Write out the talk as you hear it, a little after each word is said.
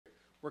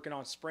working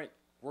on sprint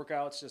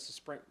workouts, just a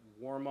sprint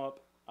warm up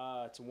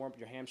to warm up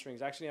your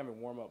hamstrings. Actually, I haven't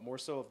warm up, more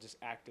so of just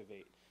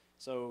activate.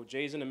 So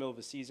Jay's in the middle of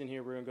the season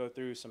here. We're gonna go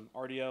through some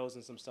RDLs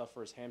and some stuff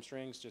for his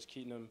hamstrings, just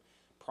keeping them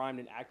primed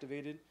and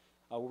activated.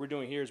 What we're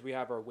doing here is we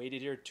have our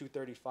weighted here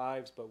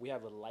 235s, but we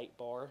have a light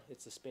bar.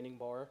 It's a spinning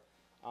bar.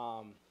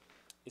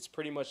 It's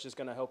pretty much just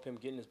gonna help him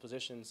get in his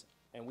positions.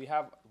 And we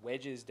have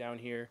wedges down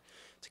here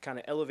to kind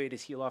of elevate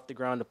his heel off the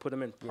ground to put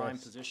him in prime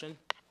position.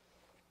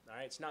 All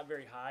right, it's not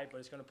very high, but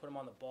it's going to put him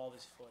on the ball of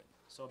his foot.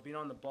 So being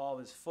on the ball of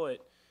his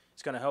foot,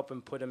 it's going to help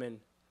him put him in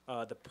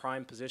the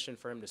prime position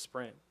for him to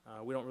sprint.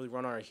 We don't really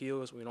run on our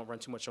heels. We don't run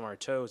too much on our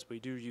toes, but we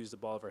do use the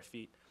ball of our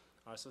feet.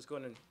 So let's go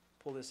ahead and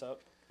pull this up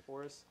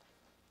for us.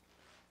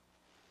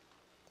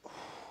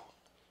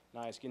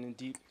 Nice, getting in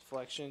deep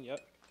flexion. Yep.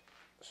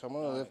 So I'm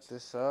going to lift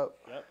this up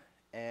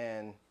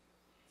and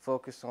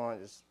focus on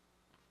just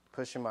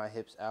pushing my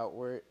hips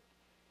outward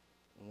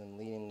and then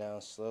leaning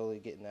down slowly,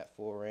 getting that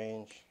full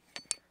range,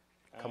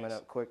 coming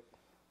up quick.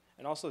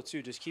 And also,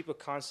 too, just keep a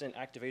constant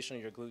activation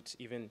of your glutes,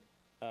 even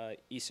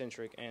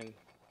eccentric and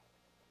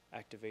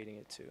activating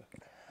it, too.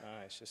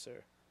 Nice, yes,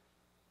 sir.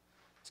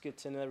 Let's get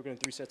 10 there. We're going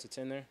to 3 sets of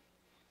 10 there.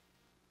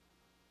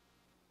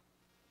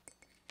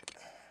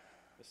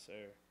 Yes,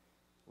 sir.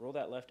 Roll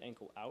that left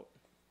ankle out,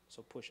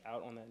 so push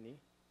out on that knee.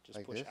 Just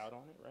like push out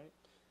on it, right?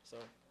 So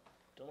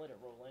don't let it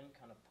roll in,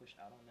 kind of push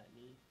out on that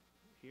knee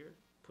here,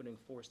 putting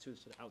force to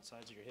the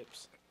outsides of your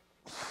hips.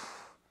 Yes,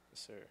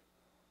 sir.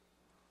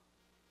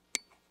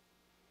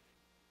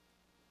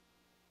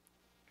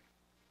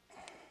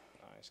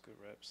 Nice, good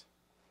reps.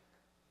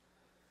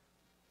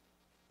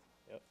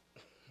 Yep.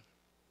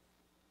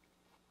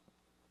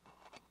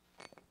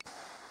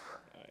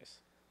 Nice.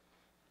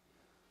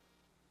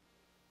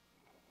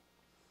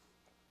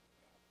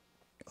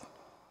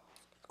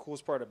 The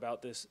coolest part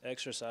about this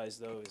exercise,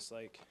 though, is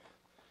like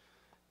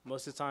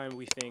most of the time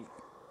we think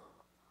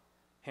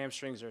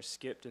hamstrings are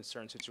skipped in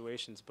certain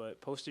situations,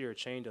 but posterior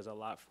chain does a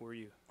lot for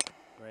you,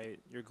 right?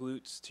 Your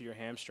glutes to your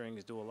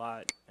hamstrings do a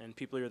lot, and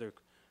people are either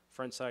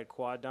front side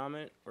quad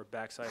dominant or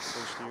backside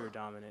posterior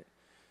dominant.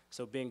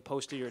 So being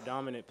posterior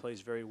dominant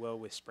plays very well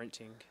with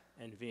sprinting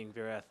and being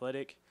very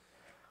athletic.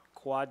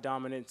 Quad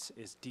dominance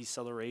is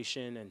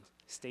deceleration and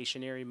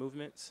stationary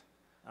movements.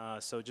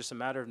 So just a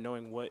matter of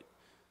knowing what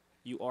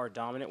you are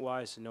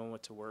dominant-wise and knowing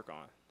what to work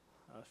on,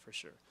 for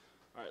sure.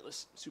 All right,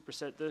 let's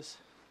superset this.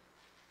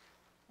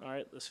 All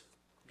right, let's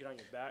get on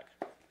your back.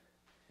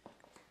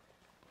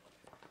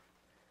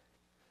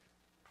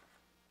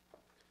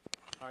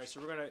 All right,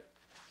 so we're going to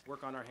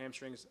work on our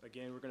hamstrings.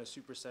 Again, we're going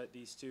to superset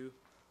these two.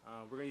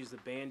 We're going to use the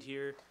band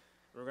here.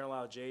 We're going to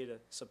allow Jay to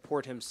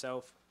support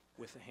himself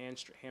with a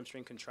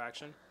hamstring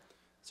contraction.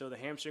 So the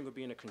hamstring will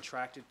be in a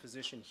contracted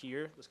position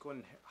here. Let's go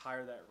ahead and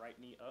higher that right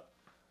knee up.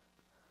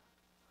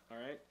 All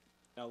right,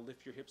 now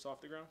lift your hips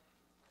off the ground.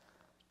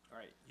 All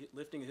right,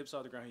 lifting the hips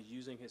off the ground, he's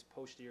using his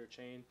posterior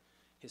chain,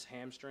 his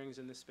hamstrings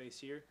in this space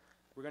here.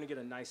 We're going to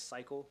get a nice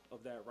cycle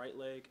of that right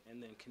leg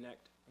and then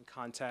connect and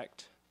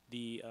contact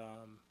the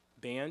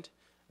band,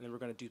 and then we're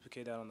going to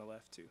duplicate that on the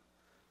left too.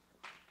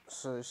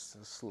 So it's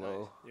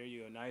slow. Nice. There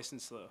you go, nice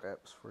and slow.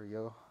 Reps for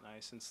yo.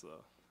 Nice and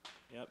slow.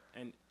 Yep,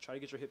 and try to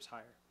get your hips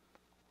higher.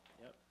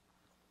 Yep.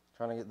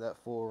 Trying to get that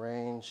full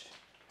range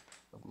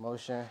of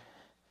motion,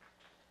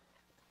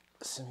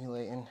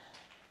 simulating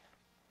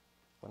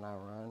when I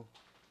run.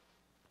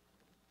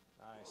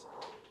 Nice.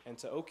 And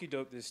to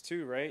okey-doke this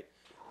too, right?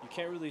 You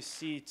can't really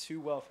see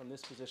too well from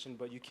this position,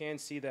 but you can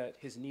see that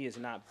his knee is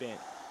not bent.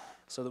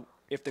 So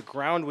if the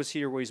ground was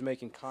here where he's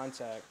making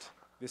contact,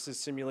 this is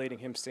simulating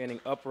him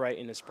standing upright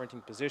in a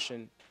sprinting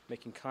position,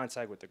 making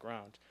contact with the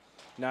ground.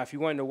 Now, if you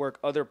wanted to work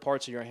other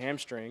parts of your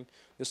hamstring,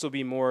 this will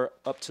be more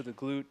up to the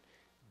glute,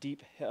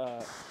 deep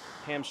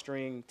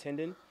hamstring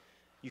tendon.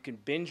 You can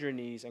bend your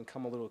knees and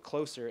come a little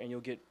closer, and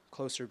you'll get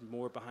closer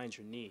more behind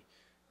your knee,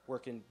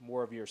 working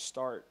more of your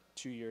start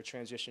to your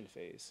transition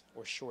phase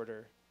or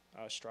shorter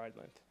stride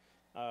length.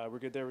 We're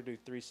good there. We'll do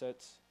 3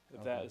 sets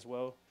of that as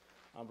well.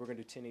 We're going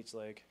to do 10 each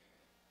leg.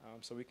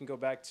 So we can go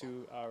back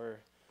to our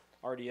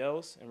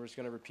RDLs, and we're just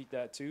going to repeat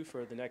that too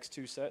for the next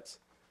 2 sets,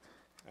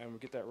 and we'll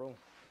get that rolling.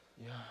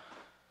 Yeah.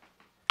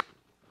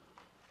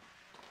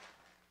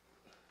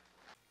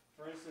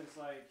 For instance,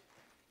 like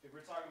if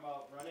we're talking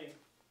about running,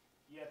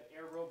 you have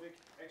aerobic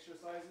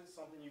exercises,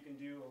 something you can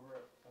do over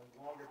a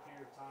longer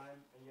period of time,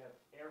 and you have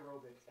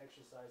aerobic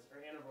exercise,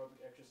 or anaerobic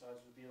exercise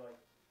would be like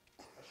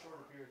a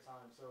shorter period of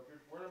time. So if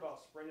you're worrying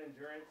about sprint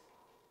endurance,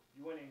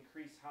 you want to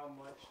increase how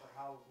much or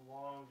how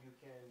long you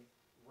can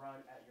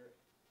run at your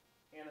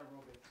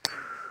anaerobic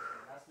energy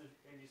system. That's the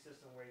energy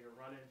system where you're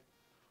running.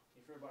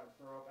 If you're about to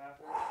throw up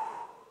after,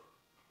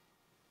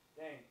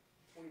 dang,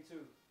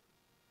 22.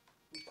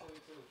 Who's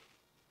 22?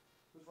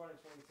 Who's running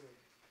 22?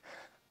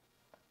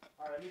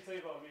 All right, let me tell you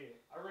about me.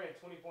 I ran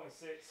 20.6.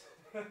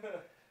 Ran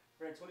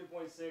 20.6.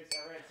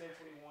 I ran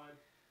 10:21.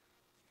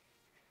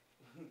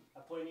 I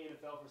played in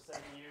the NFL for 7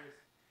 years.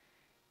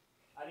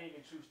 I didn't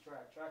even choose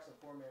track. Track's a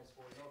 4-man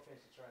sport. No offense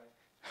to track.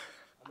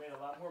 I made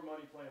a lot more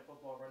money playing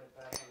football, running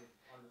fast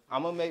on the field.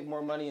 I'm gonna make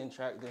more money in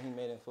track than he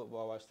made in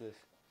football. Watch this.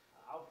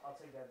 I'll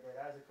take that bet.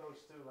 As a coach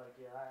too, like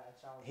I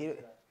challenge you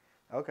to that.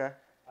 Okay.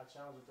 I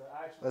challenge you to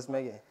that. Let's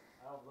make it.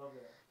 I would love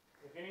that.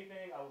 If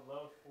anything, I would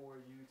love for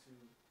you to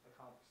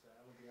accomplish that.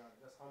 I'm gonna be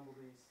honest. That's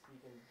humbly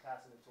speaking,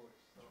 passing the torch.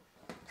 So.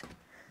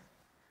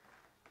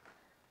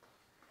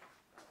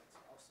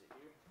 I'll sit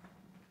here.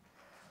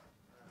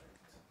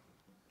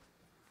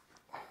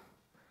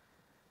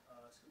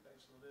 Alright. Scoot back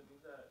just a little bit.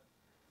 Move that.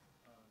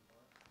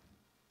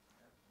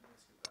 Yeah, and then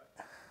scoot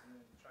back. And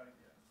then try to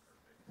get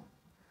perfect.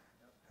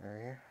 Yep. Right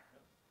here.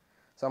 Yep.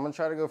 So I'm gonna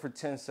try to go for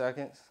 10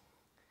 seconds.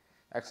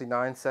 Actually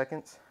 9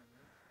 seconds.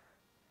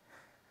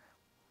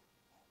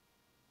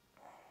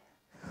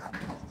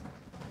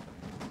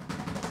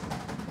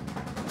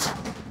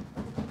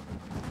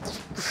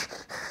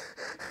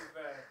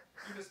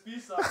 Even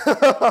speed socks.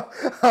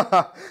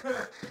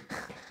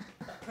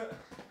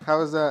 How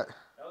was that?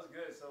 That was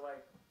good. So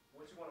like,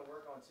 what you want to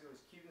work on too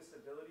is keeping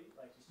stability.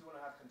 Like you still want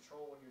to have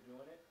control when you're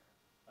doing it.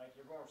 Like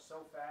you're going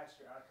so fast,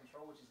 you're out of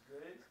control, which is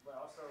good. But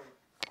also,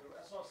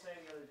 that's what I was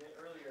saying the other day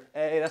earlier.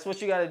 Hey, that's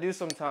what you gotta do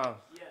sometimes.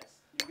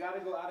 Yes, you got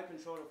to go out of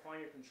control to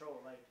find your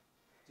control. Like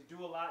to do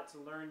a lot to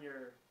learn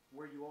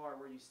where you are,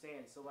 where you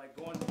stand. So like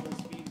going full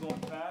speed, going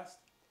fast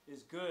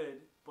is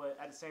good, but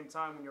at the same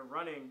time when you're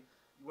running,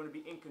 you want to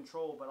be in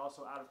control, but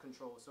also out of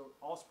control. So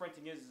all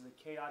sprinting is a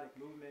chaotic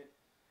movement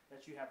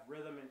that you have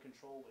rhythm and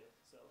control with.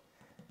 So.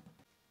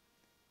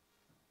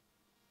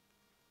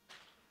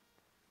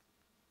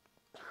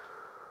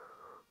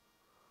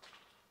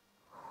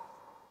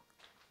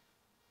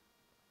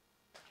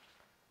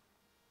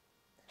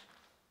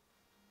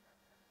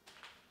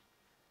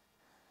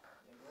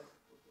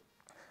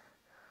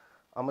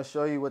 I'm gonna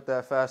show you what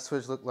that fast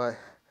twitch looked like.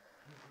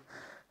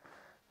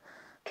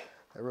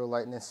 That real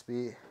lightning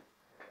speed.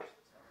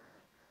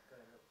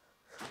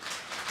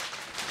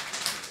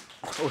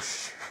 Oh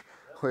shit.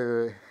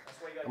 Wait.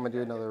 I'm gonna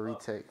do another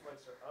retake.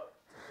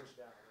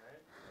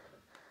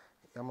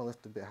 I'm gonna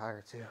lift a bit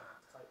higher too.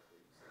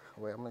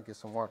 Wait, I'm gonna get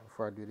some water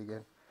before I do it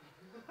again.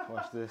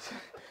 Watch this.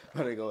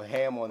 I'm gonna go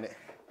ham on it.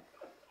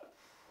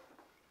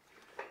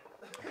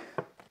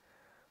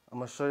 I'm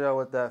gonna show y'all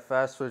what that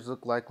fast twitch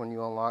look like when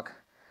you unlock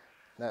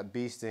that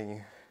beast in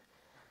you.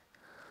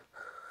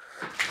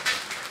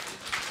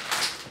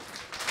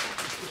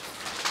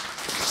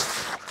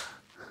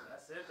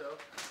 That's it though.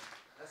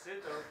 That's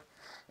it though.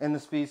 And the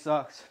speed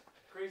socks.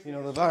 Crazy. You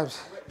know the vibes.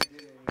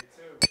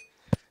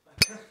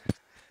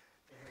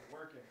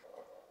 Working.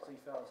 So you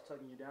felt it's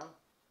tugging you down.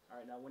 All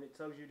right, now when it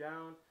tugs you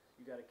down,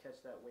 you got to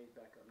catch that weight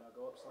back up. Now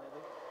go up slightly.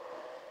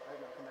 All right,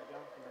 now come back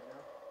down. Come back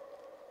down.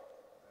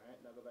 All right,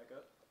 now go back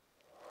up.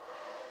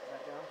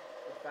 Back down.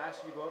 The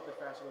faster you go up, the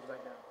faster it goes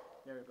back down.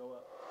 There we go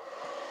up. All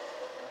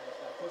right,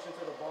 now push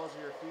into the balls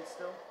of your feet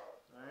still.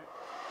 All right.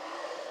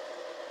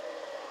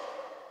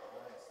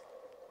 Nice.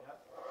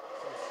 Yep.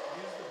 So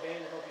use the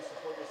band to help you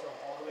support yourself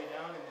all the way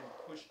down and then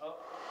push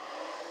up.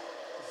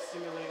 It's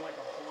simulating like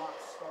a block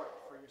start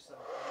for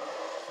yourself. Right?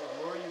 So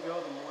the lower you go,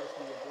 the more it's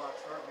going to be a block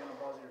start behind the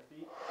balls of your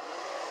feet.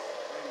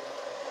 There you go.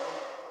 Down.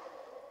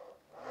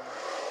 All right.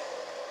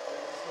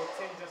 Let's go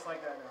 10 just like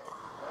that now.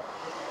 Yep.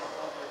 Push the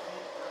balls of your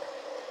feet. Yep.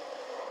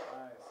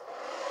 Nice.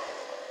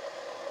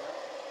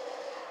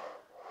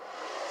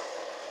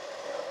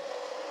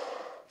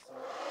 So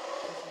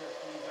pushing your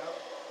knees out.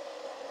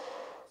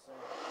 So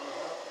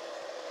knees out.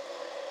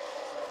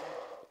 7.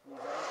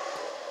 Knees out.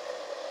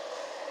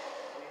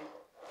 8.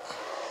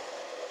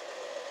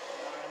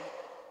 9.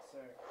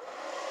 Sir.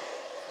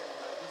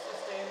 Just to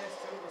stay in this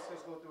too. Let's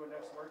just go through our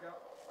next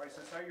workout. Alright,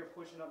 so sorry you're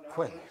pushing up now.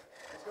 Wait.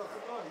 Let's go.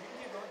 Keep going. You can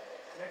keep going.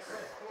 Next one.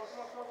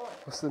 Come on.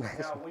 What's the next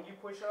Now, one? when you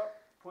push up,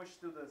 push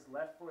through this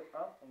left foot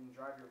up and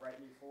drive your right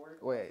knee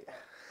forward. Wait.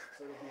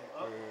 So it'll be an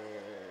up.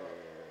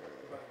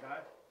 You about to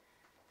die?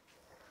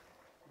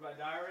 You about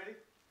to die already?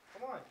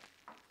 Come on.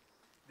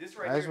 This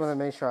right I just here want to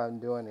make sure I'm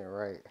doing it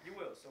right. You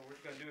will. So what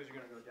you're going to do is you're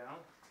going to go down.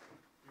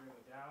 You're going to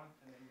go down,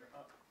 and then you're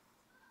up.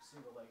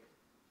 Single-legged.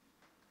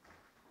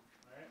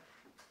 All right?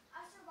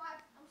 I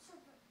survived. I'm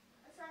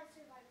trying to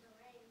survive the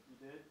rain. You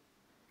did?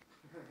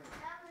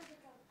 That was like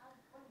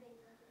one thing.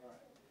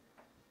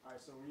 All right,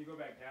 so when you go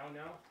back down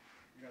now,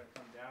 you're going to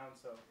come down.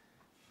 So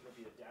it'll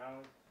be a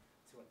down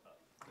to an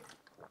up.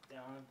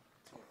 Down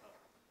to an up.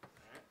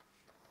 All right?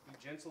 Be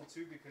gentle,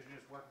 too, because you're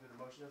just working through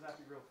the motion. It doesn't have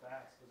to be real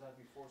fast. It doesn't have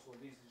to be forceful.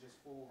 These are just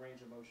full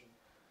range of motion.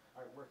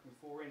 All right, working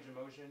full range of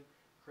motion,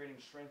 creating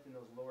strength in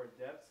those lower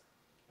depths,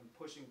 and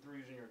pushing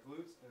through using your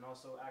glutes, and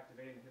also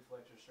activating the hip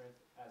flexor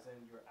strength, as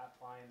in you're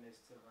applying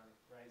this to running,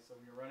 right? So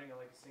when you're running on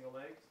like a single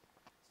leg,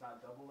 it's not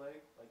double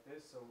leg like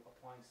this, so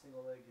applying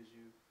single leg gives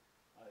you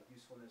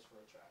usefulness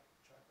for a track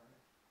running,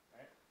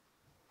 right?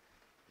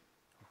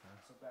 Okay.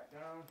 So back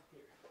down,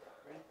 here,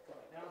 ready, come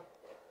back down,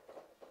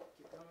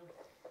 keep going.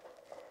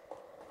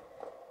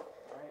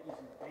 All right,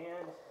 using the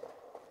band.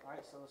 All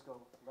right, so let's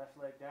go left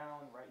leg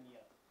down, right knee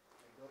up.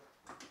 There you go.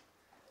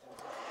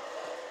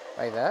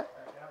 Like that?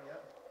 Back down,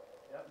 yep.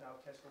 Yep, now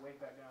catch the weight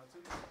back down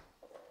too.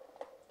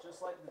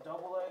 Just like the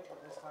double leg,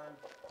 but this time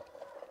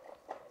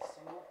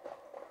single.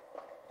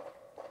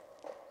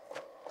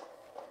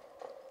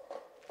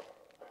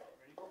 Alright,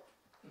 ready, go.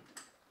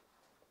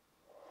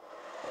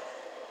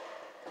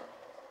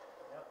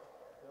 Yep,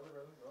 feel the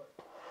rhythm, go.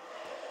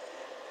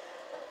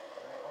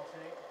 Alright,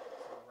 alternate.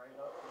 So right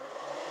up, right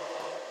up.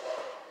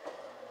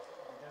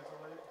 Be gentle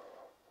with it.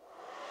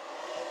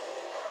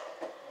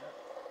 Yep.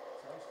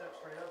 So you step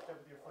straight up,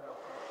 step with your foot out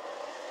front.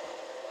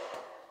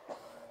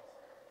 Alright.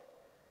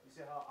 You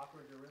see how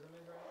awkward your rhythm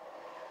is right now?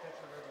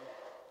 Catch your rhythm.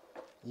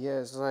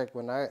 Yeah, it's like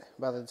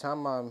by the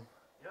time I'm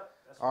Yep.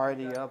 That's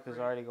already up, it's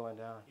already going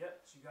down.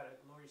 Yep. So you gotta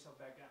lower yourself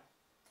back down.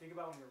 Think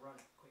about when you're running.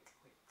 Quick,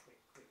 quick, quick,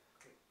 quick,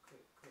 quick,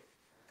 quick, quick.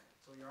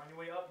 So when you're on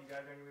your way up, you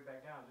gotta be on your way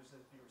back down, just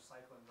as you're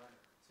cycling running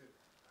too.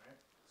 Alright?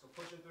 So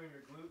pushing through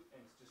your glute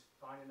and just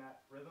finding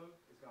that rhythm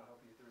is gonna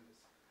help you through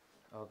this.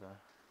 Okay.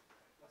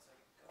 1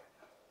 second. Go ahead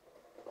now.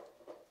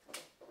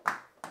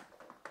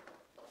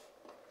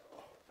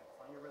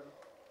 Find your rhythm.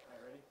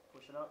 Alright, ready?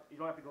 Push it up. You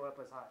don't have to go up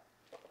as high.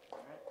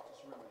 Alright?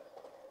 Just remember that.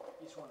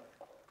 Each one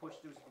push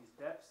through these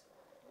depths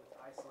with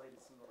isolated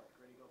single leg.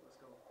 Ready, go. Let's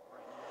go. Right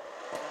now.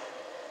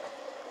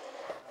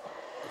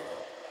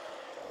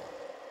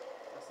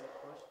 That's it.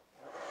 Push.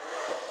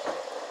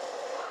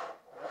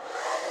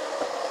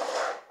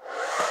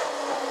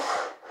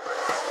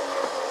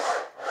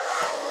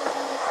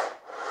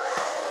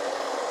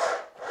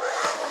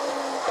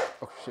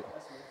 Oh shit.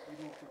 That's it. You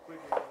move too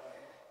quickly.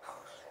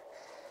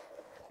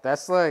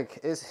 That's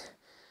like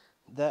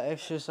that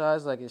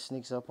exercise like it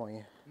sneaks up on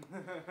you.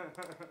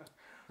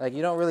 Like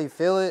you don't really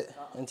feel it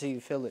until you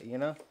feel it, you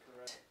know?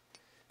 Correct.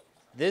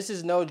 This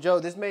is no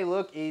joke. This may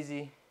look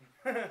easy,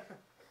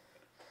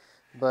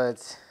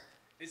 but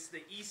It's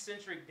the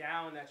eccentric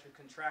down that you're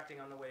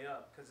contracting on the way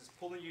up because it's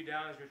pulling you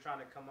down as you're trying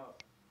to come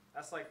up.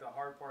 That's like the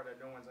hard part that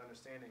no one's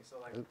understanding. So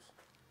like oops.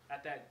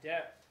 at that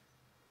depth,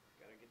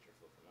 you gotta get your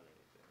foot from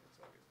underneath it. It's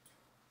all good.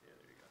 Yeah,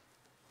 there you go.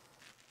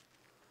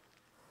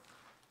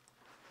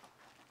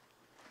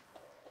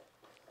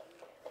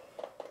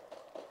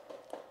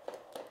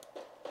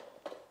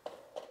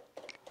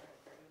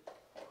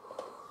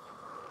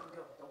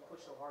 Go. Don't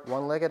push so hard.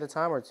 One leg at a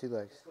time or two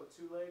legs? Let's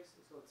go 2 legs.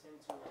 Let's go 10,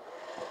 2 legs.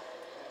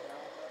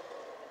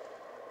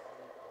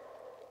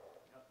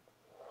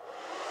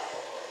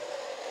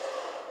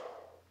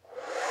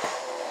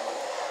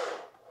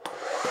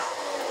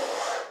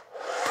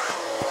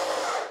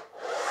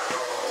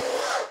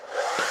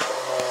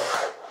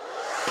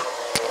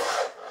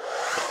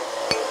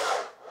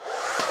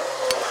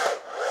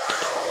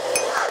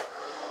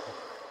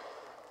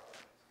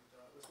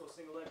 Let's go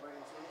single leg right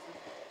into it.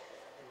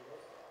 There you go.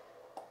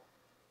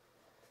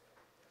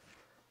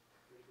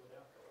 Ready to go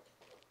down?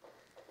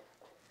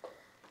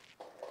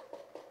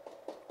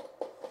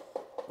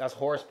 That's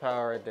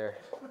horsepower right there.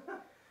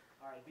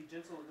 Alright, be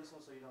gentle with this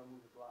one so you don't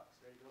move the blocks.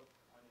 There you go.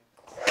 On you.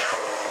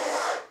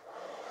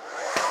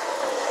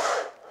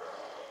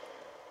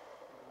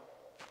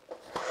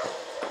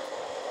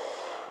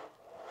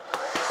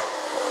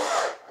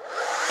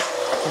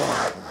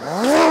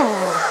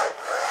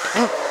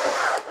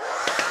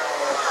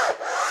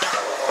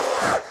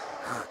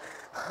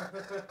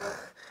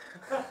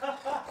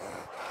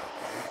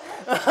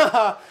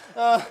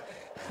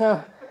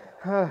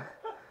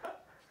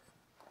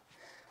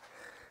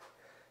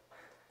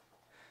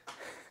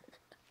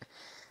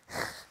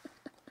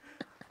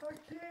 I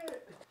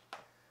can't.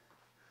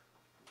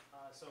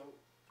 So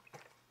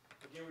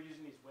again, we're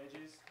using these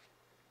wedges.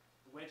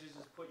 The wedges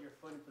just put your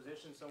foot in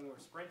position. So when we're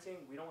sprinting,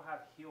 we don't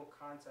have heel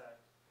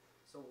contact.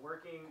 So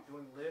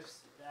doing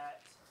lifts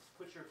that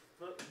put your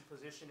foot in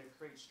position and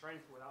create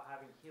strength without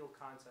having heel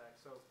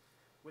contact. So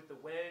with the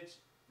wedge,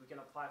 we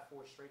can apply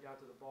force straight down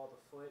to the ball of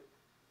the foot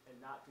and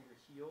not through your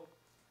heel.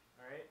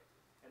 All right,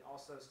 and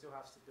also still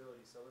have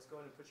stability. So let's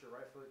go ahead and put your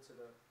right foot to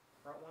the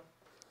front one.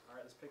 All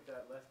right, let's pick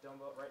that right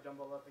dumbbell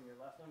up in your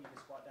left one. You can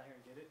squat down here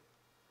and get it.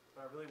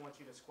 But I really want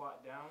you to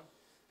squat down,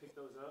 pick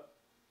those up,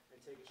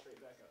 and take it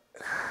straight back up.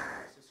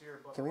 So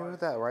here, Can we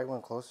move that right one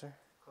closer?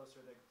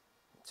 Closer to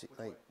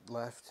Like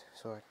left,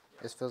 so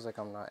this feels like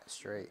I'm not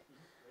straight.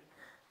 Ready?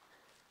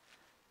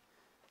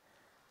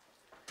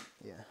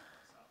 Yeah.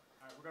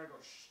 All right, we're gonna go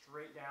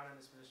straight down in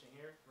this position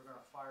here. We're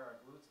gonna fire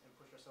our glutes and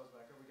push ourselves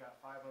back up. We got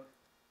 5 of them.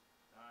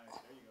 Nice,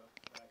 there you go.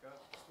 Back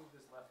up. Let's move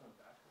this left one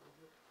back a little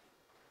bit.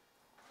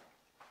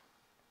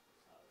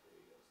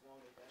 There you go.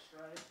 Elongate that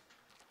stride.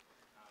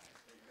 Nice,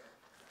 there you go.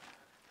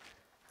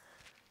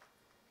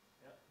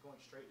 Yep, going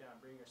straight down.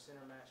 Bring your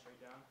center mass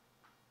straight down.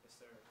 Yes,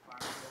 sir.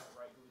 Fire that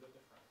right glute up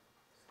the front.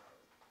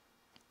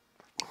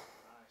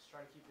 Nice.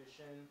 Try to keep your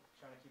shin,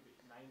 trying to keep it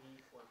 90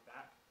 or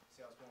back.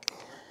 See how it's going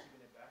forward,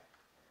 keeping it back.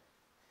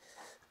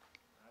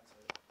 That's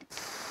it.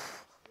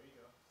 There you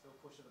go. Still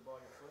pushing the ball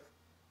of your foot.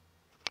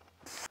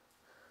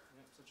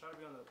 Yep, so try to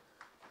be on the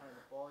kind of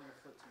the ball of your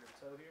foot to your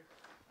toe here.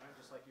 Alright,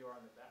 just like you are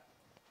on the back.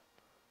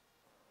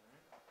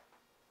 Alright.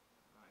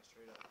 Nice,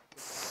 straight up.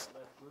 Push to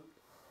that left glute.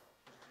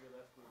 Push to your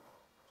left glute.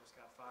 Just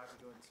got 5,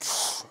 we're doing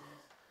 2.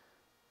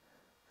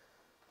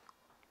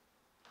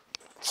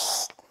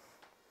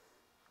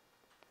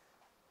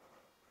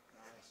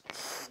 Nice.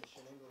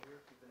 Shin angle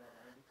here, keeping that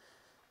 90.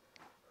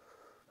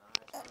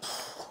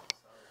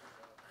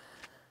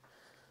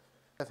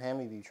 Have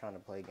Hammy be trying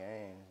to play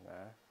games,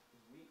 man.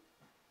 He's weak.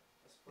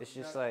 It's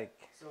just like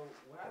So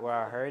where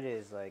I heard it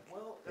is like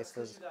well, it's that's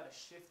because because you gotta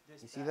shift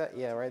this. you see back that?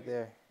 up Yeah, to right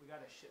here. there. We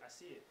gotta I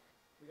see it.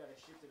 We gotta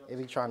shift it up. It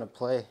be to trying to the glute.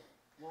 play.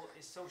 Well,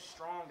 it's so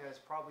strong that it's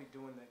probably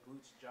doing that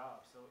glute's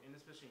job. So in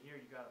this position here,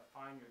 you gotta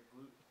find your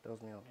glute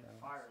Throws me off and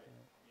balance. fire it.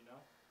 You know.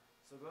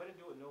 So go ahead and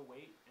do it no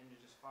weight, and you're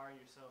just firing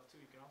yourself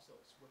too. You can also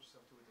switch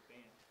yourself to with the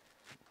band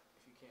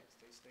if you can't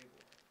stay stable.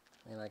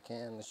 I mean, I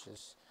can. It's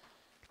just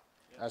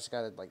Yeah. I just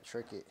gotta like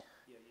trick it.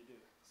 Yeah, you do.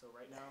 So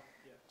right now,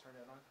 yeah, turn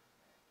that on.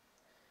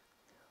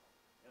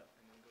 Yep,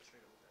 and then go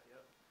straight over that.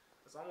 Yep.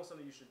 That's almost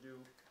something you should do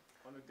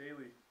on a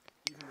daily,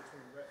 even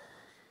between reps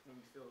when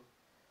you feel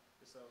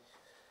yourself.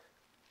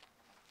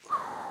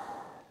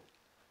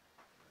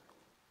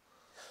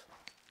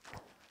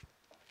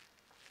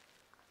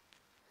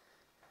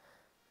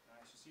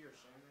 Nice. You see your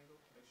shin angle?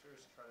 Make sure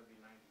it's try to be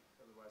 90.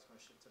 Otherwise, it's going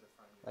to shift to the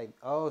front. Like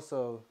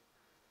so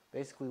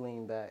basically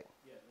lean back.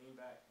 Yeah, lean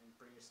back and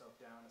bring yourself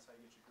down. That's how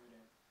you get your glute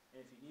in. And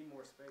if you need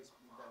more space,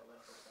 move that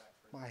left foot back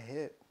further. My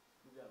hip.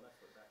 Move that left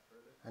foot back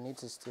further. I need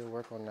to still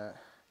work on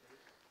that.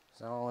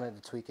 So I don't want it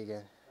to tweak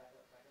again. Back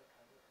up, back up,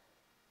 back up.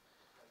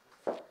 Like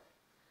this.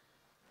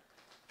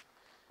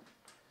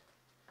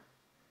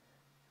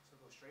 So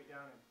go straight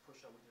down and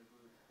push up with your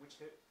glute. Which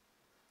hip?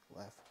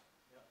 Left.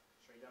 Yep.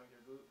 Straight down with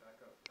your glute.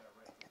 Back up with that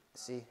right foot.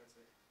 See? That's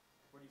it.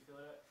 Where do you feel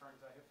it at? Front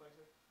side hip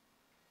flexor?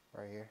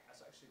 Right here.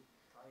 That's actually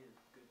probably a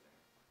good thing.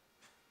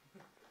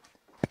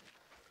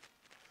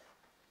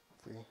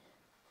 3.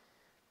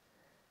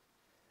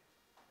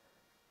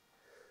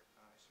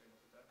 Straight up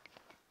with that.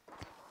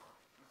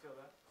 You feel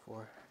that?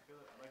 4. You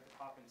feel it? I like the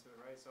pop into it,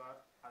 right? So I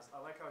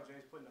like how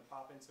Jay's putting the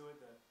pop into it.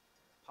 The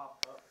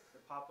pop up. The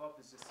pop up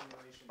is just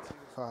simulation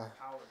too. 5.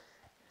 Power.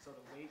 So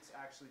the weights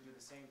actually do the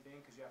same thing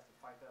because you have to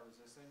fight that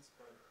resistance.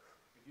 But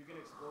if you can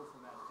explode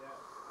from that depth,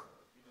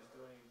 you're just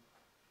doing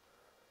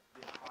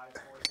the applied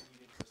force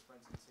needed for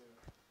sprinting too.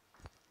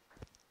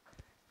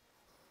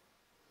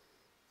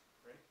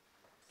 Ready?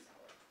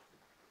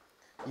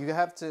 You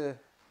have to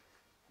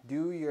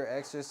do your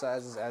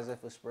exercises as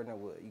if a sprinter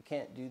would. You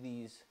can't do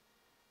these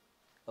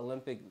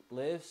Olympic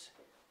lifts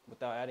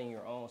without adding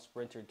your own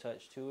sprinter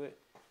touch to it.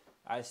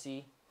 I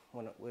see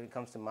when it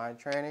comes to my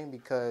training,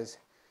 because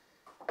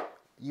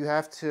you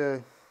have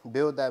to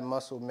build that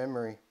muscle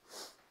memory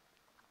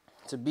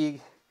to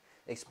be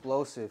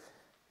explosive.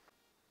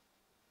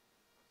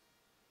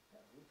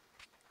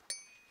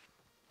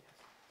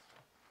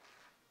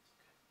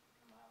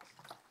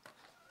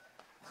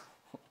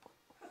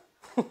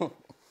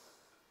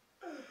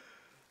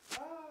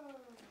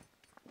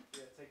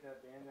 Yeah, take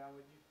that band down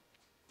with you.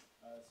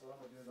 So what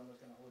I'm gonna do is I'm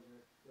just gonna hold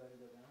your leg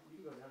go down. You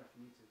can go down if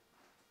you need to.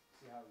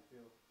 See how you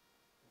feel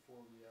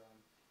before we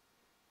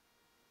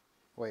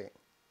Wait,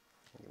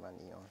 get my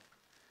knee on.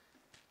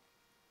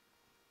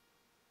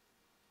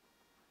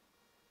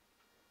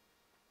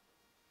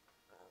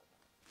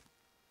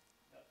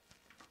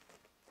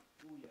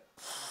 Ooh yeah.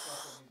 Let's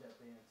also use that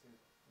band too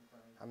in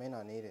front of you. I may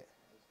not need it.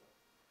 Let's go.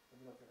 Let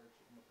me know if it hurts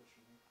you. I'm gonna push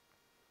you here.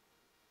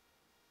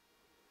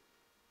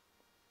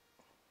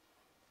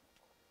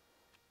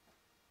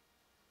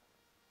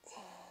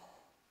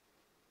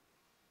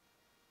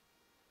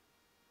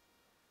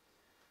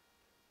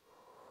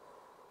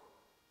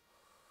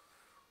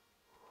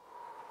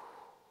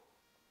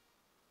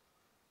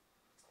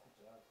 Good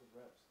job. Good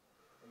reps.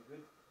 And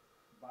good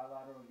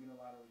bilateral,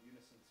 unilateral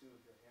unison too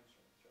of your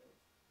hamstrings, right?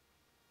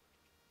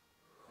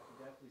 I can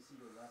definitely see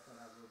your left one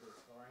has a little bit of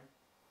scarring.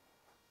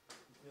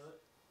 You feel it?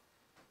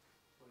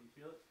 What do you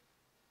feel it?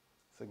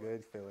 It's a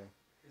good feeling.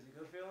 Is it a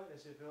good feeling?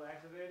 It should feel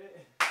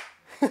activated?